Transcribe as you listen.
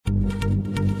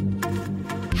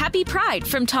Happy Pride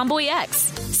from Tomboy X,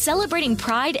 celebrating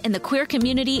pride and the queer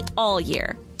community all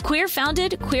year. Queer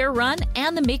founded, queer run,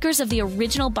 and the makers of the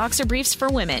original boxer briefs for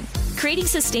women, creating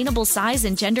sustainable size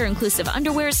and gender inclusive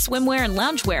underwear, swimwear, and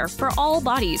loungewear for all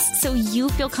bodies so you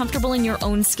feel comfortable in your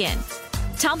own skin.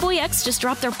 Tomboy X just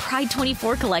dropped their Pride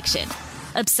 24 collection.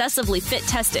 Obsessively fit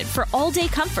tested for all day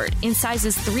comfort in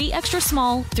sizes 3 extra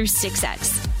small through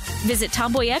 6X. Visit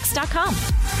tomboyx.com.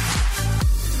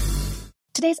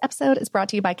 Today's episode is brought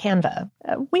to you by Canva.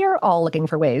 We're all looking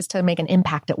for ways to make an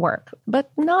impact at work, but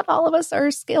not all of us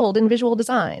are skilled in visual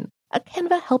design.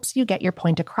 Canva helps you get your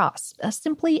point across,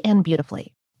 simply and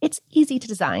beautifully. It's easy to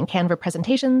design Canva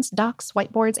presentations, docs,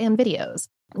 whiteboards, and videos.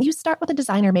 You start with a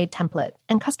designer-made template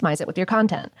and customize it with your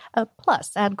content.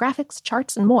 Plus, add graphics,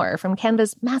 charts, and more from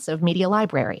Canva's massive media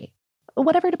library.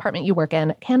 Whatever department you work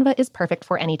in, Canva is perfect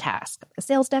for any task.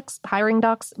 Sales decks, hiring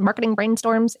docs, marketing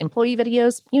brainstorms, employee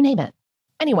videos, you name it.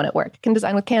 Anyone at work can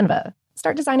design with Canva.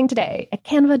 Start designing today at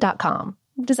canva.com.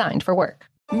 Designed for work.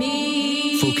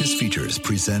 Focus Features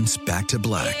presents Back to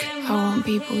Black. I want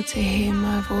people to hear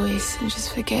my voice and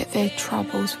just forget their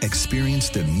troubles. Experience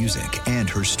the music and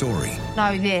her story.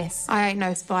 Know this. I ain't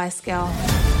no Spice Girl.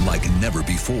 Like never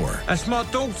before. That's my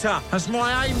daughter. That's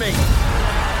my Amy.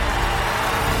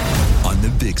 On the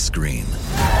big screen.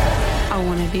 I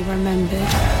want to be remembered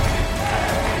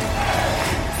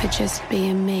for just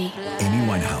being me. Amy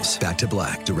Winehouse, Back to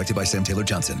Black, directed by Sam Taylor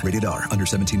Johnson. Rated R, under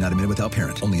 17, not a minute without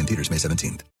parent. Only in theaters May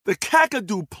 17th. The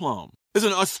Kakadu plum is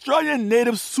an Australian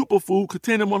native superfood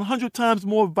containing 100 times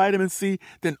more vitamin C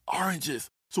than oranges.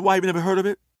 So why have you never heard of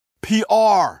it?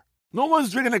 PR. No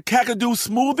one's drinking a Kakadu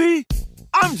smoothie?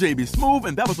 I'm JB Smoove,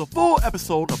 and that was a full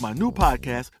episode of my new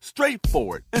podcast,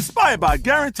 Straightforward, inspired by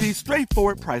guaranteed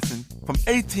straightforward pricing from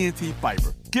AT&T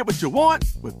Fiber. Get what you want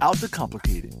without the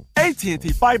complicated. AT&T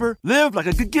Fiber, live like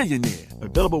a gigillionaire.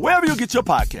 Available wherever you get your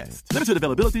podcasts. Limited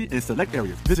availability in select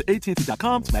areas. Visit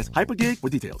AT&T.com/hypergig for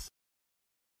details.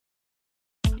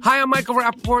 Hi, I'm Michael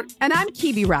Rappaport. And I'm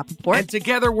Kibi Rappaport. And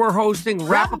together we're hosting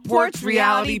Rappaport's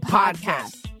Reality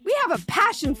Podcast. We have a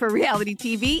passion for reality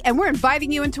TV, and we're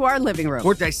inviting you into our living room.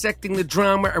 We're dissecting the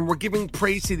drama, and we're giving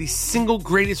praise to the single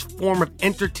greatest form of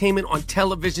entertainment on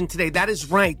television today. That is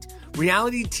right.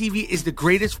 Reality TV is the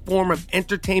greatest form of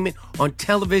entertainment on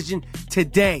television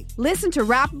today. Listen to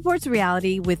Rappaport's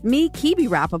Reality with me, Kibi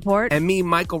Rappaport. And me,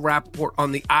 Michael Rappaport,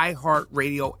 on the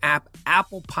iHeartRadio app,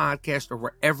 Apple Podcast, or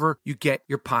wherever you get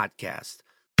your podcast.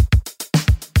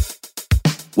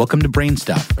 Welcome to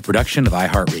Brainstuff, a production of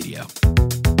iHeartRadio.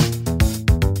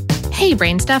 Hey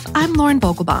Brainstuff, I'm Lauren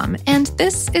Vogelbaum, and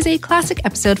this is a classic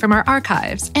episode from our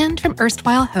archives and from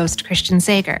erstwhile host Christian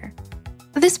Sager.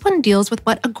 This one deals with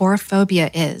what agoraphobia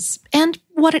is and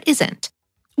what it isn't.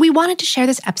 We wanted to share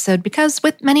this episode because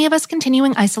with many of us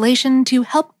continuing isolation to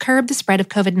help curb the spread of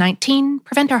COVID-19,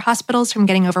 prevent our hospitals from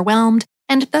getting overwhelmed,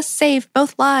 and thus save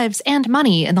both lives and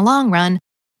money in the long run,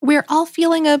 we're all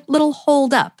feeling a little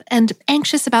holed up and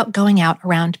anxious about going out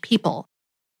around people.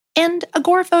 And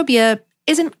agoraphobia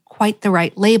isn't quite the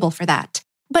right label for that,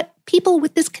 but people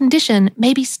with this condition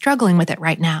may be struggling with it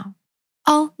right now.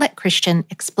 I'll let Christian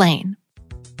explain.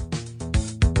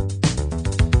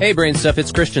 Hey Brainstuff,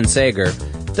 it's Christian Sager.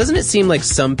 Doesn't it seem like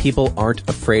some people aren't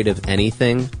afraid of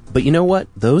anything? But you know what?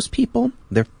 Those people,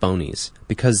 they're phonies.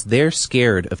 Because they're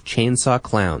scared of chainsaw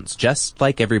clowns, just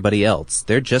like everybody else.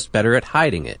 They're just better at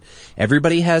hiding it.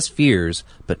 Everybody has fears,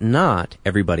 but not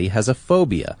everybody has a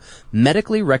phobia.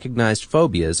 Medically recognized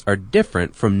phobias are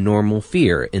different from normal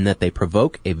fear in that they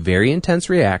provoke a very intense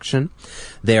reaction.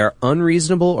 They are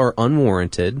unreasonable or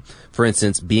unwarranted. For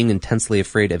instance, being intensely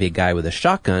afraid of a guy with a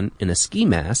shotgun in a ski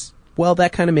mask, well,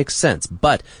 that kind of makes sense.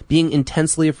 But being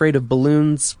intensely afraid of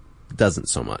balloons doesn't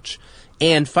so much.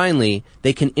 And finally,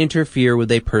 they can interfere with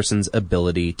a person's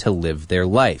ability to live their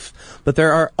life. But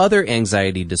there are other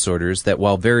anxiety disorders that,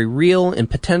 while very real and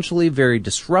potentially very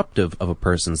disruptive of a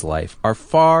person's life, are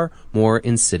far more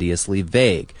insidiously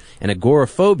vague. And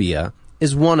agoraphobia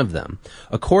is one of them.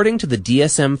 According to the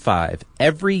DSM-5,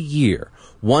 every year,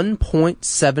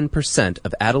 1.7%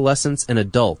 of adolescents and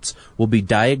adults will be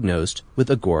diagnosed with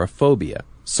agoraphobia.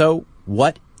 So,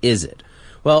 what is it?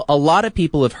 Well, a lot of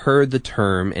people have heard the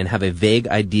term and have a vague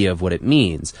idea of what it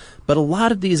means, but a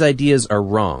lot of these ideas are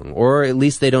wrong, or at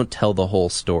least they don't tell the whole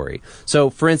story. So,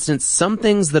 for instance, some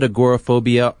things that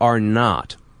agoraphobia are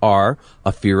not are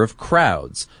a fear of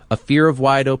crowds, a fear of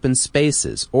wide open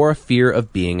spaces, or a fear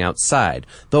of being outside,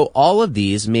 though all of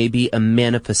these may be a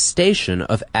manifestation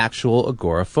of actual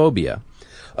agoraphobia.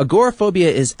 Agoraphobia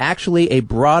is actually a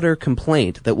broader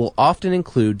complaint that will often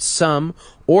include some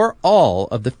or all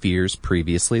of the fears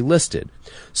previously listed.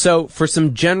 So, for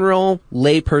some general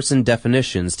layperson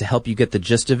definitions to help you get the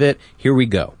gist of it, here we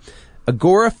go.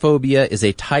 Agoraphobia is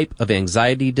a type of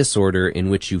anxiety disorder in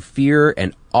which you fear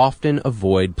and often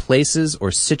avoid places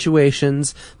or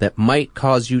situations that might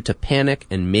cause you to panic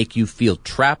and make you feel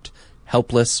trapped,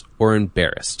 helpless, or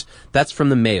embarrassed. That's from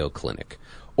the Mayo Clinic.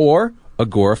 Or,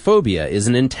 agoraphobia is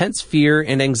an intense fear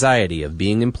and anxiety of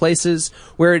being in places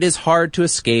where it is hard to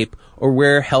escape or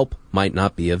where help might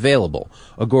not be available.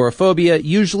 Agoraphobia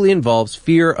usually involves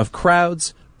fear of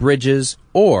crowds, bridges,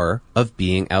 or of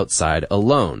being outside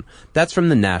alone. That's from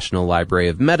the National Library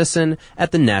of Medicine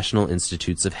at the National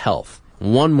Institutes of Health.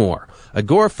 One more.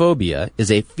 Agoraphobia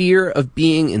is a fear of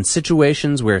being in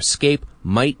situations where escape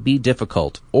might be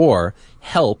difficult or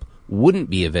help wouldn't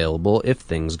be available if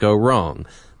things go wrong.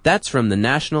 That's from the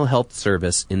National Health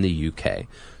Service in the UK.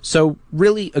 So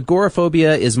really,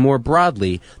 agoraphobia is more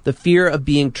broadly the fear of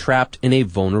being trapped in a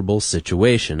vulnerable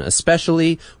situation,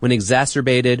 especially when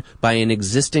exacerbated by an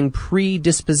existing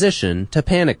predisposition to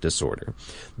panic disorder.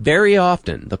 Very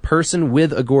often, the person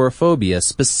with agoraphobia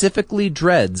specifically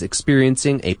dreads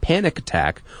experiencing a panic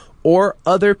attack or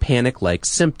other panic-like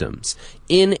symptoms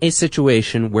in a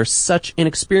situation where such an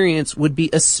experience would be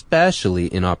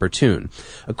especially inopportune.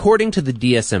 According to the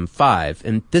DSM-5,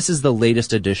 and this is the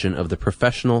latest edition of the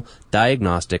Professional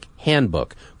Diagnostic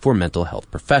Handbook for Mental Health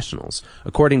Professionals.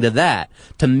 According to that,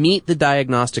 to meet the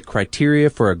diagnostic criteria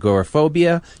for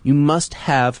agoraphobia, you must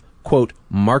have, quote,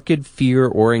 marked fear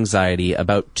or anxiety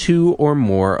about two or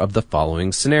more of the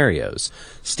following scenarios: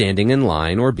 standing in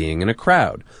line or being in a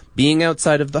crowd, being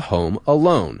outside of the home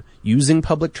alone, using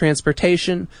public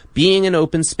transportation, being in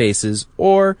open spaces,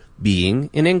 or being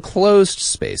in enclosed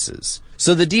spaces.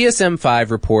 So the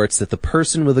DSM-5 reports that the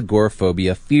person with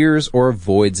agoraphobia fears or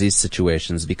avoids these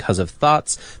situations because of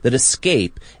thoughts that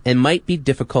escape and might be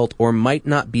difficult or might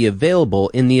not be available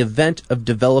in the event of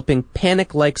developing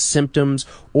panic-like symptoms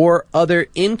or other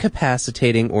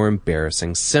incapacitating or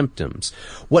embarrassing symptoms.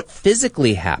 What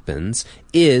physically happens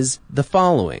is the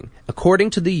following.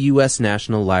 According to the U.S.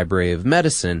 National Library of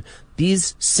Medicine,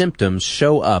 these symptoms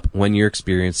show up when you're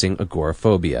experiencing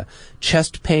agoraphobia: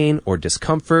 chest pain or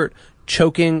discomfort,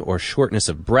 choking or shortness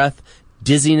of breath,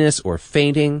 dizziness or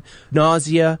fainting,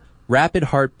 nausea, rapid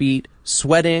heartbeat,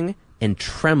 sweating, and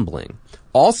trembling.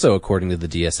 Also, according to the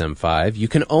DSM-5, you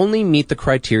can only meet the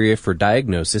criteria for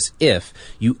diagnosis if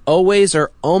you always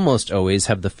or almost always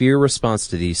have the fear response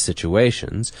to these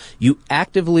situations, you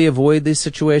actively avoid these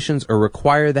situations or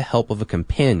require the help of a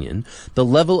companion, the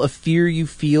level of fear you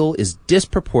feel is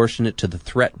disproportionate to the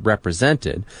threat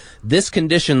represented, this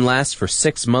condition lasts for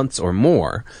 6 months or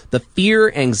more, the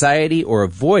fear, anxiety, or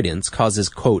avoidance causes,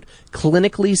 quote,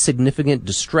 clinically significant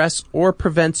distress or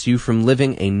prevents you from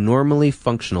living a normally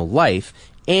functional life,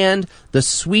 and the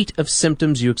suite of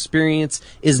symptoms you experience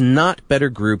is not better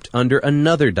grouped under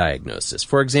another diagnosis.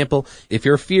 For example, if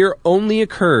your fear only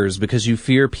occurs because you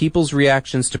fear people's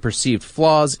reactions to perceived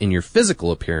flaws in your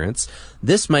physical appearance,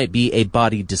 this might be a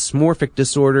body dysmorphic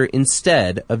disorder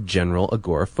instead of general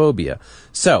agoraphobia.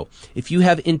 So, if you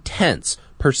have intense,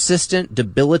 persistent,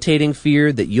 debilitating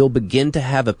fear that you'll begin to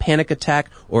have a panic attack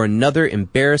or another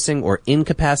embarrassing or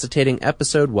incapacitating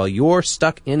episode while you're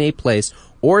stuck in a place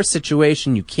or a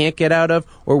situation you can't get out of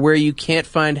or where you can't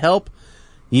find help,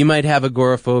 you might have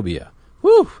agoraphobia.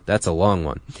 Whew, that's a long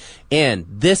one. And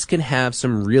this can have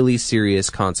some really serious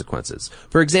consequences.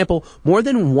 For example, more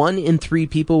than 1 in 3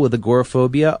 people with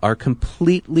agoraphobia are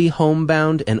completely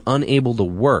homebound and unable to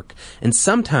work. And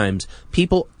sometimes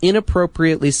people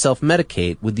inappropriately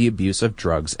self-medicate with the abuse of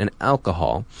drugs and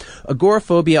alcohol.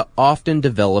 Agoraphobia often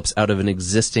develops out of an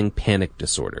existing panic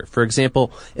disorder. For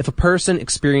example, if a person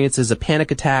experiences a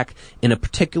panic attack in a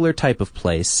particular type of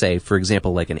place, say, for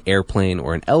example, like an airplane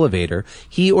or an elevator,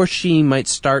 he or she might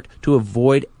start to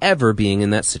avoid ever being in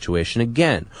that situation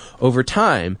again. Over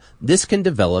time, this can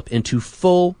develop into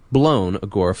full-blown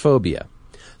agoraphobia.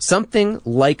 Something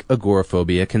like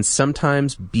agoraphobia can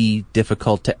sometimes be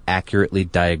difficult to accurately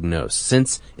diagnose,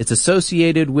 since it's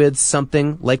associated with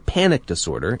something like panic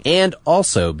disorder, and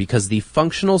also because the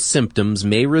functional symptoms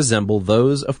may resemble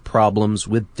those of problems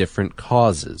with different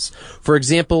causes. For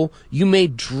example, you may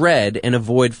dread and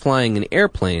avoid flying in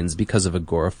airplanes because of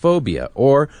agoraphobia,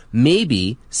 or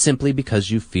maybe simply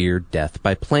because you fear death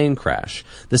by plane crash.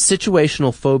 The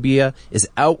situational phobia is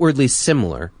outwardly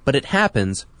similar, but it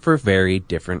happens for very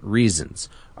different reasons.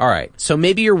 Alright, so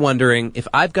maybe you're wondering, if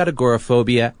I've got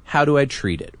agoraphobia, how do I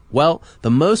treat it? Well,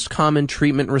 the most common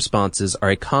treatment responses are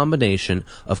a combination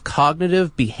of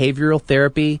cognitive behavioral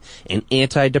therapy and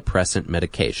antidepressant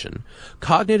medication.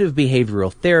 Cognitive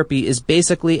behavioral therapy is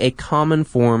basically a common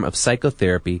form of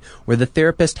psychotherapy where the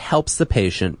therapist helps the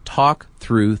patient talk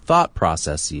through thought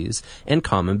processes and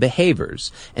common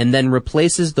behaviors, and then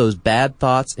replaces those bad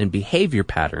thoughts and behavior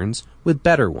patterns with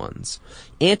better ones.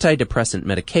 Antidepressant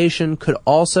medication could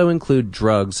also include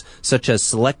drugs such as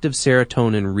selective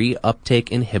serotonin reuptake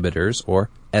inhibitors, or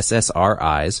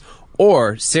SSRIs,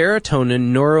 or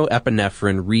serotonin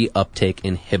neuroepinephrine reuptake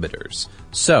inhibitors.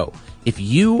 So, if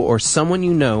you or someone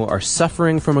you know are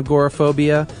suffering from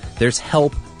agoraphobia, there's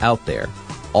help out there.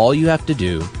 All you have to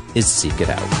do is seek it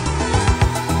out.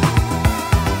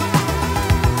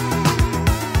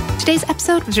 Today's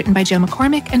episode was written by Joe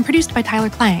McCormick and produced by Tyler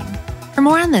Klang. For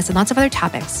more on this and lots of other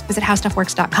topics, visit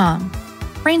howstuffworks.com.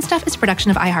 Brain Stuff is a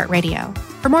production of iHeartRadio.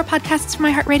 For more podcasts from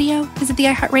iHeartRadio, visit the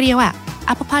iHeartRadio app,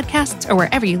 Apple Podcasts, or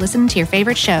wherever you listen to your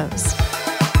favorite shows.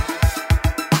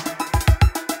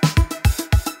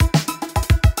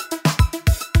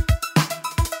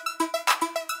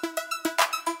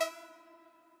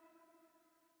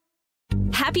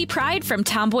 Happy Pride from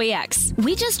Tomboy X.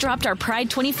 We just dropped our Pride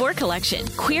 24 collection.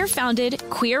 Queer founded,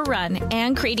 queer run,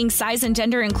 and creating size and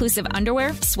gender inclusive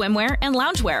underwear, swimwear, and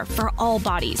loungewear for all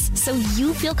bodies, so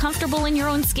you feel comfortable in your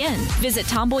own skin. Visit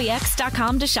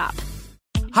tomboyx.com to shop.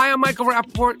 Hi, I'm Michael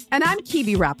Rappaport. And I'm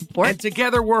Kibi Rappaport. And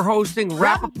together we're hosting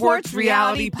Rappaport's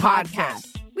Reality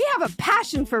Podcast. We have a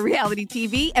passion for reality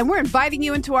TV, and we're inviting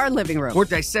you into our living room. We're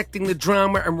dissecting the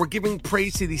drama, and we're giving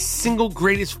praise to the single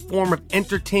greatest form of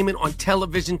entertainment on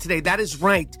television today. That is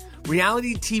right.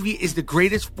 Reality TV is the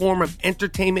greatest form of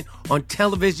entertainment on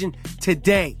television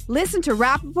today. Listen to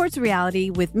Rappaport's Reality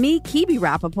with me, Kibi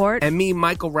Rappaport. And me,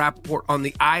 Michael Rappaport, on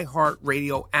the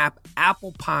iHeartRadio app,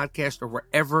 Apple Podcast, or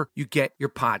wherever you get your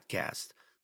podcast.